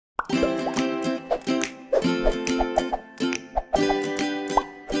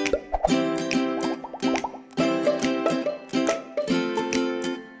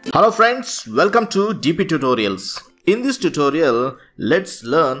Hello friends, welcome to dptutorials. In this tutorial, let's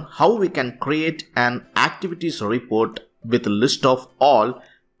learn how we can create an activities report with a list of all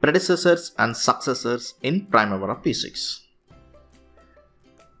predecessors and successors in Primavera P6.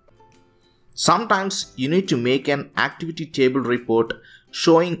 Sometimes you need to make an activity table report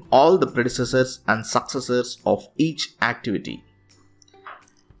showing all the predecessors and successors of each activity.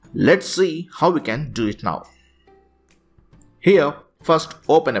 Let's see how we can do it now. Here, first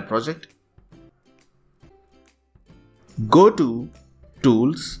open a project. Go to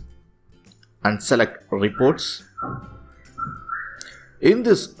Tools and select Reports. In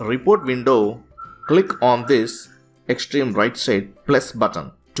this report window, click on this extreme right side plus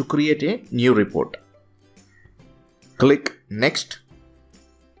button to create a new report. Click Next.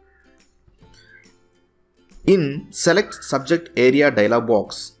 In Select Subject Area dialog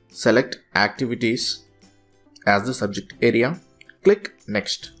box, select Activities as the subject area. Click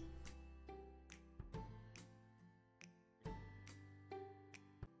Next.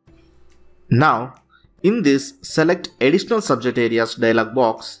 Now, in this Select Additional Subject Areas dialog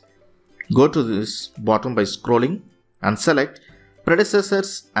box, go to this bottom by scrolling and select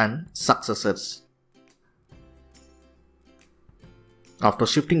Predecessors and Successors. After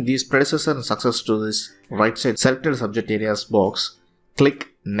shifting these predecessors and successors to this right side Selected Subject Areas box, click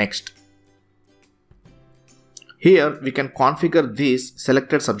Next. Here we can configure these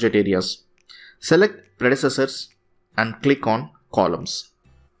selected subject areas. Select predecessors and click on columns.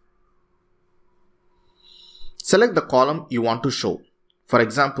 Select the column you want to show. For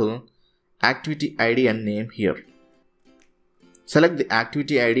example, activity ID and name here. Select the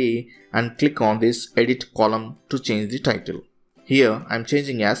activity ID and click on this edit column to change the title. Here I am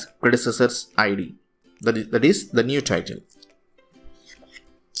changing as predecessors ID. That is the new title.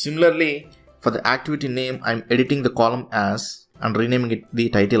 Similarly, for the activity name, I am editing the column as and renaming the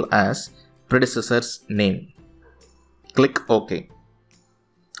title as predecessors name. Click OK.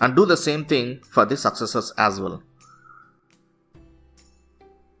 And do the same thing for the successors as well.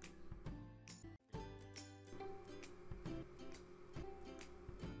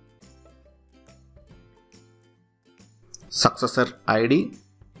 Successor ID.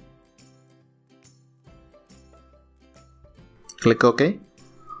 Click OK.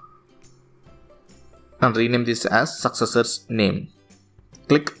 And rename this as successor's name.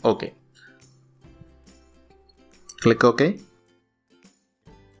 Click OK. Click OK.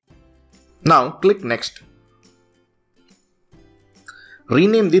 Now click Next.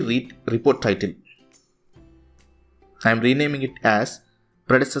 Rename the report title. I am renaming it as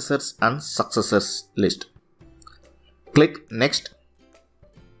Predecessors and Successors list. Click Next.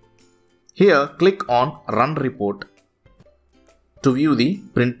 Here click on Run Report to view the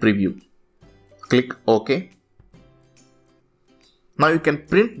print preview. Click OK. Now you can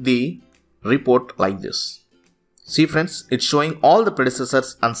print the report like this. See friends, it's showing all the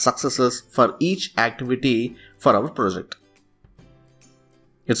predecessors and successors for each activity for our project.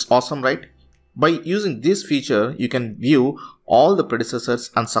 It's awesome, right? By using this feature, you can view all the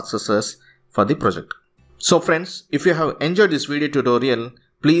predecessors and successors for the project. So friends, if you have enjoyed this video tutorial,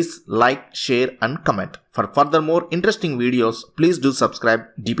 please like, share and comment. For further more interesting videos, please do subscribe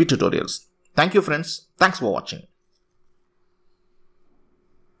dptutorials. Thank you friends. Thanks for watching.